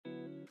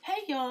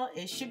Hey y'all,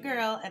 it's your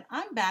girl and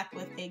I'm back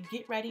with a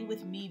get ready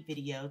with me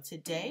video.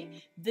 Today,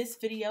 this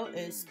video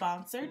is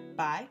sponsored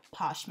by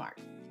Poshmark.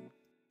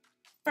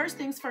 First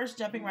things first,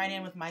 jumping right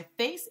in with my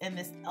face and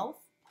this e.l.f.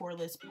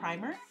 poreless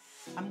primer.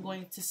 I'm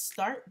going to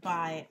start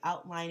by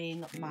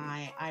outlining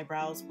my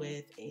eyebrows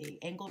with a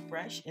angled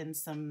brush and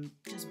some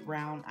just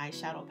brown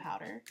eyeshadow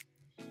powder.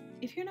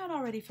 If you're not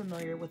already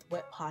familiar with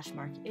what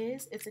Poshmark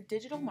is, it's a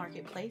digital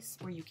marketplace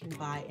where you can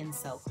buy and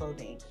sell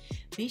clothing.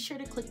 Be sure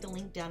to click the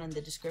link down in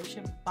the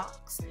description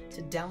box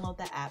to download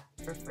the app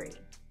for free.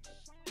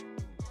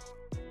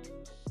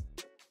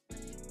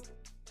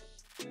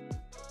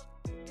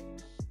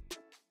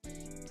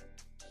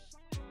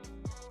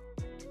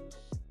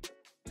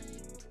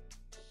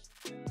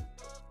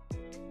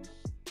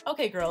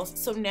 Okay girls,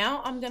 so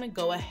now I'm gonna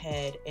go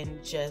ahead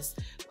and just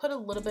put a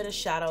little bit of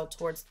shadow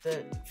towards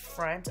the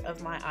front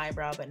of my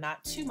eyebrow, but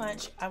not too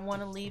much. I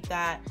want to leave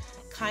that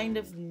kind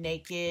of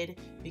naked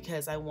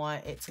because I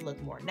want it to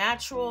look more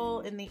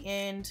natural in the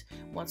end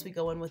once we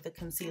go in with the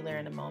concealer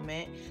in a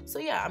moment. So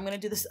yeah, I'm gonna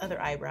do this other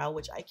eyebrow,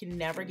 which I can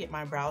never get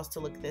my brows to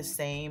look the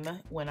same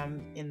when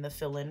I'm in the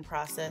fill-in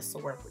process, so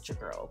work with your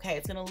girl, okay?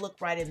 It's gonna look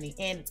right in the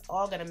end. It's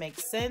all gonna make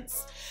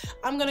sense.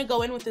 I'm gonna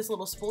go in with this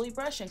little spoolie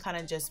brush and kind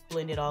of just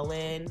blend it all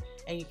in,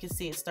 and you can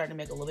see it's starting to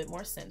make a little bit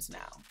more sense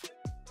now.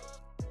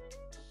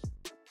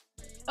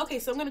 Okay,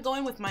 so I'm gonna go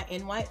in with my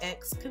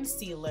NYX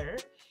concealer,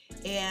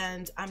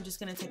 and I'm just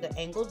gonna take an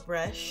angled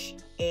brush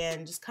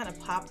and just kind of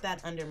pop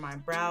that under my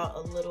brow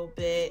a little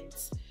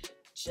bit,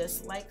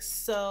 just like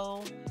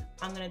so.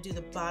 I'm gonna do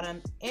the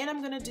bottom and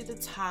I'm gonna do the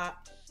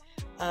top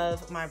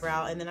of my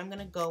brow, and then I'm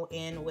gonna go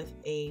in with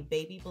a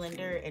baby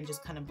blender and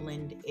just kind of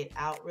blend it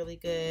out really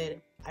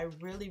good. I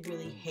really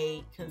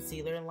hate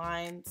concealer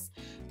lines.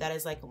 That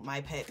is like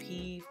my pet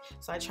peeve.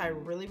 So I try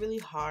really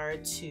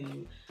hard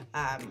to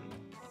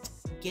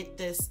get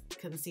this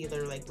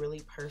concealer like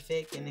really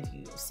perfect, and if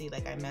you see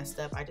like I messed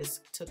up, I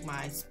just took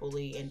my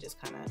spoolie and just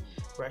kind of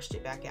brushed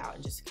it back out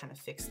and just kind of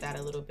fixed that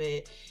a little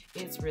bit.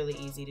 It's really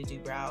easy to do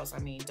brows. I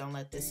mean, don't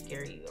let this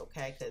scare you,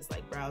 okay? Because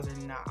like brows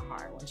are not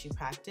hard once you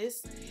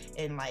practice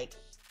and like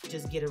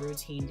just get a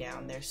routine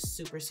down. They're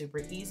super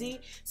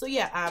easy. So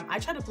yeah, I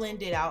try to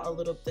blend it out a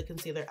little, the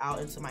concealer out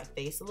into my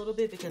face a little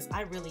bit, because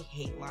I really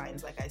hate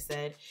lines, like I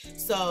said.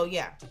 So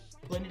yeah,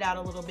 blend it out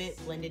a little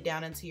bit, blend it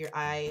down into your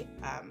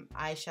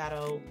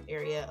eyeshadow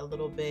area a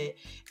little bit,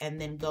 and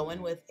then go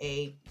in with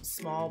a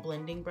small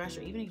blending brush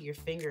or even your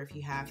finger if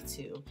you have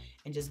to,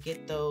 and just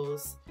get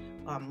those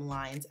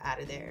lines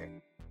out of there.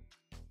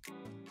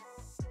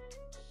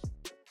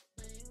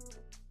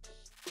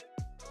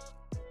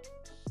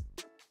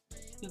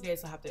 You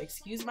guys will have to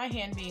excuse my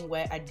hand being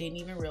wet. I didn't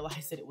even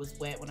realize that it was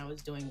wet when I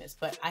was doing this,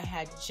 but I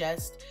had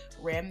just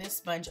rammed this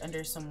sponge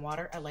under some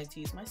water. I like to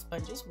use my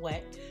sponges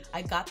wet.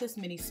 I got this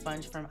mini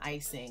sponge from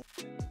Icing.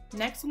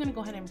 Next, I'm gonna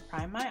go ahead and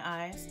prime my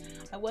eyes.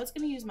 I was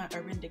gonna use my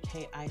Urban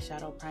Decay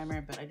eyeshadow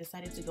primer, but I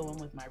decided to go in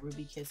with my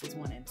Ruby Kisses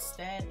one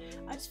instead.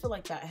 I just feel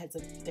like that has a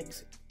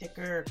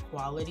thicker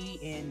quality,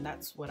 and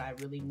that's what I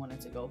really wanted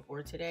to go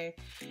for today.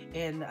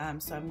 And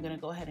so I'm gonna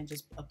go ahead and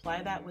just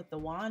apply that with the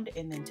wand,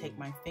 and then take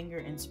my finger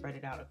and spread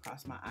it out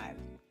across my eye.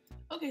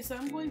 Okay, so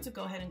I'm going to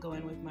go ahead and go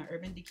in with my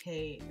Urban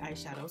Decay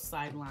eyeshadow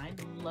Sideline.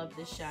 Love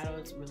this shadow.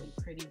 It's really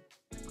pretty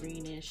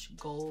greenish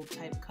gold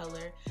type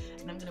color,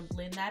 and I'm gonna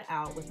blend that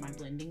out with my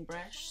blending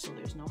brush so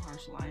there's no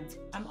harsh lines.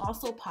 I'm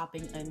also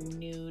popping a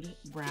nude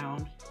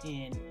brown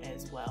in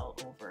as well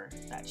over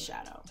that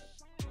shadow.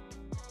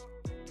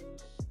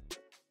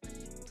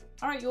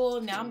 All right, y'all,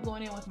 now I'm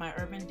going in with my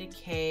Urban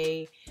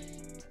Decay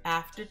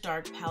After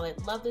Dark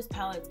palette. Love this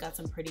palette. It's got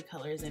some pretty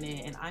colors in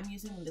it, and I'm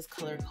using this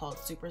color called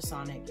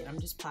Supersonic, and I'm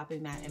just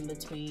popping that in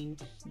between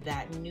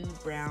that nude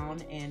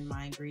brown and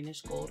my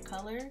greenish gold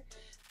color.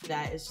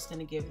 That is just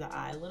going to give the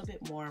eye a little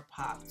bit more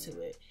pop to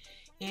it.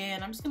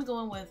 And I'm just going to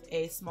go in with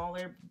a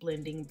smaller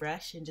blending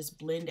brush and just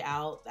blend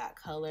out that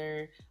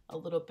color a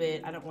little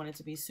bit. I don't want it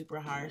to be super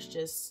harsh,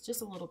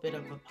 just a little bit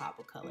of a pop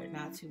of color,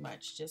 not too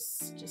much,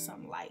 just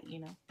something light,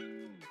 you know.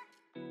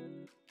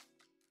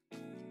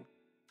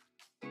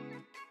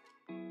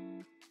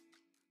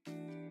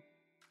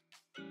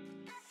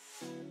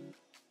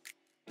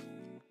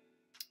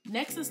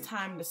 Next, it's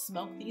time to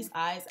smoke these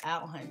eyes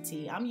out,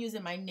 hunty. I'm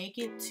using my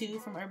Naked 2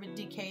 from Urban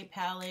Decay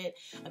palette.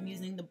 I'm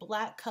using the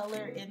black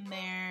color in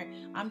there.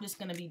 I'm just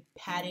gonna be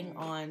patting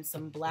on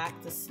some black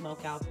to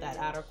smoke out that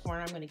outer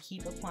corner. I'm gonna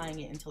keep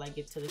applying it until I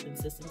get to the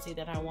consistency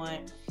that I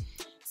want.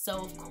 So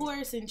of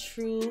course, in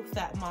true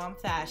fat mom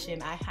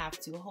fashion, I have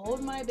to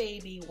hold my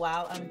baby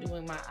while I'm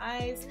doing my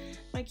eyes.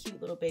 My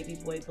cute little baby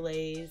boy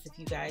Blaze. If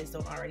you guys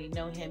don't already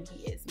know him,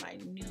 he is my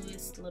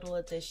newest little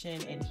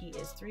addition, and he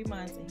is 3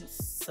 months and he's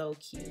so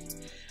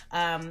cute.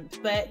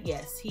 But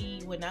yes,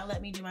 he would not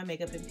let me do my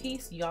makeup in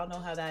peace. Y'all know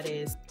how that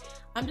is.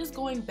 I'm just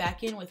going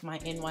back in with my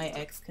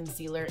NYX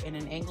concealer in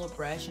an angled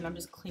brush, and I'm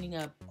just cleaning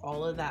up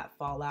all of that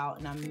fallout,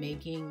 and I'm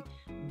making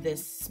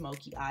this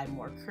smoky eye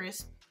more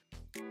crisp.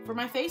 For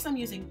my face, I'm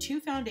using 2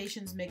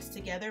 foundations mixed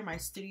together. My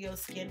Studio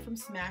Skin from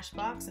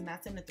Smashbox, and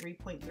that's in the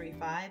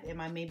 3.35, and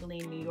my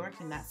Maybelline New York,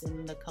 and that's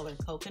in the color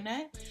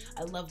Coconut.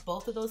 I love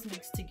both of those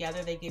mixed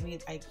together. They give me,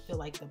 I feel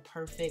like, the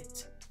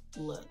perfect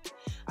look.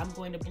 I'm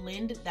going to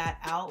blend that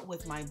out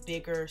with my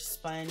bigger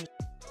sponge.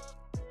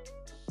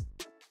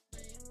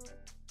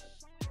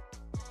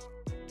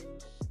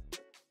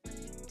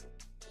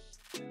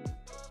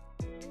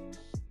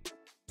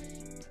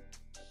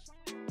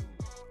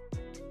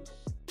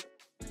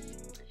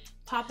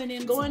 Popping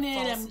in, going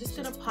in. I'm just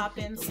gonna pop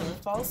in some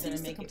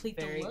falsies to complete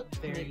the look,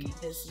 very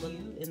this look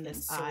in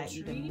this eye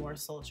even more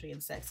sultry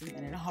and sexy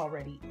than it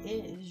already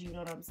is. You know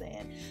what I'm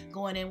saying?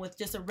 Going in with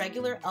just a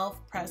regular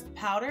e.l.f. pressed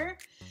powder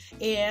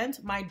and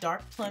my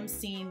dark plum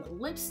scene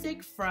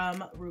lipstick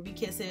from Ruby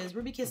Kisses.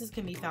 Ruby Kisses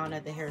can be found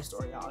at the hair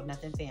store, y'all.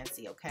 Nothing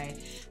fancy, okay?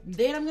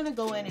 Then I'm gonna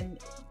go in and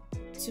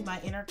to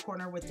my inner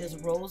corner with this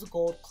rose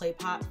gold clay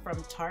pot from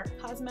Tarte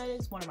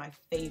Cosmetics, one of my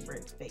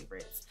favorites.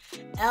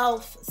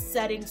 e.l.f.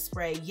 setting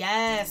spray.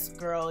 Yes,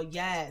 girl,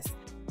 yes.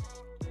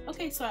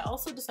 Okay, so I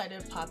also decided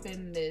to pop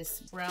in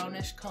this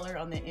brownish color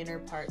on the inner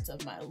parts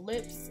of my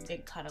lips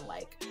and kind of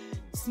like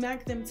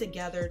smack them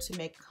together to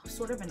make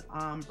sort of an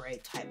ombre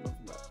type of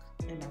look.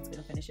 And that's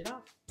gonna finish it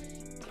off.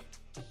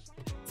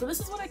 So this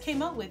is what I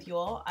came up with,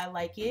 y'all. I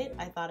like it.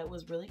 I thought it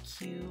was really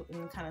cute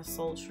and kind of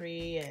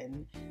sultry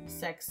and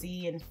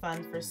sexy and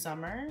fun for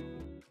summer.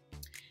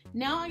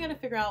 Now I gotta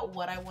figure out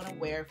what I want to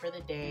wear for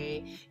the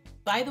day.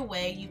 By the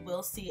way, you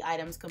will see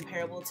items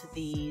comparable to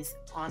these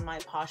on my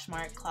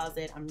Poshmark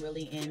closet. I'm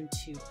really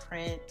into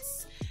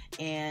prints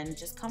and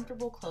just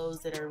comfortable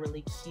clothes that are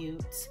really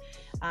cute.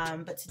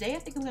 But today I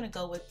think I'm gonna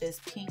go with this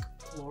pink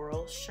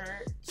floral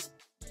shirt.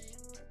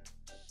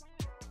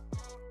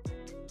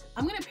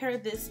 I'm gonna pair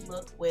this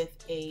look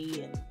with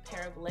a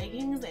pair of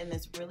leggings and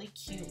this really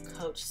cute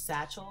Coach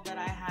satchel that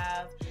I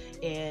have,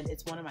 and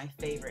it's one of my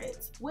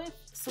favorites, with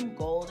some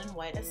gold and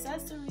white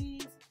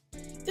accessories.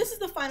 This is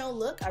the final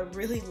look. I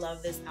really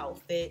love this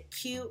outfit.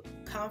 Cute,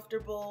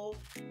 comfortable,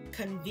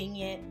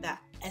 convenient. The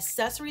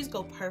accessories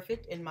go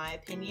perfect in my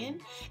opinion,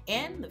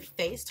 and the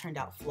face turned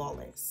out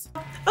flawless.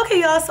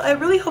 Okay, y'all, so I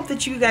really hope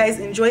that you guys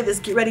enjoyed this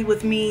Get Ready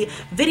With Me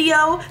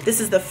video. This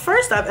is the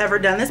first I've ever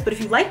done this, but if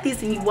you like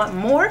these and you want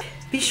more,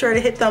 be sure to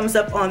hit thumbs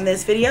up on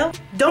this video.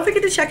 Don't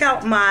forget to check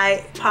out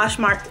my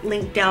Poshmark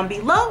link down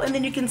below, and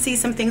then you can see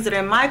some things that are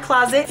in my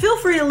closet. Feel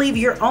free to leave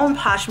your own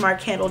Poshmark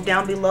handle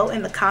down below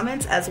in the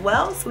comments as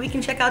well, so we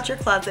can check out your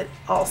closet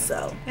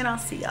also. And I'll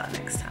see y'all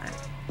next time.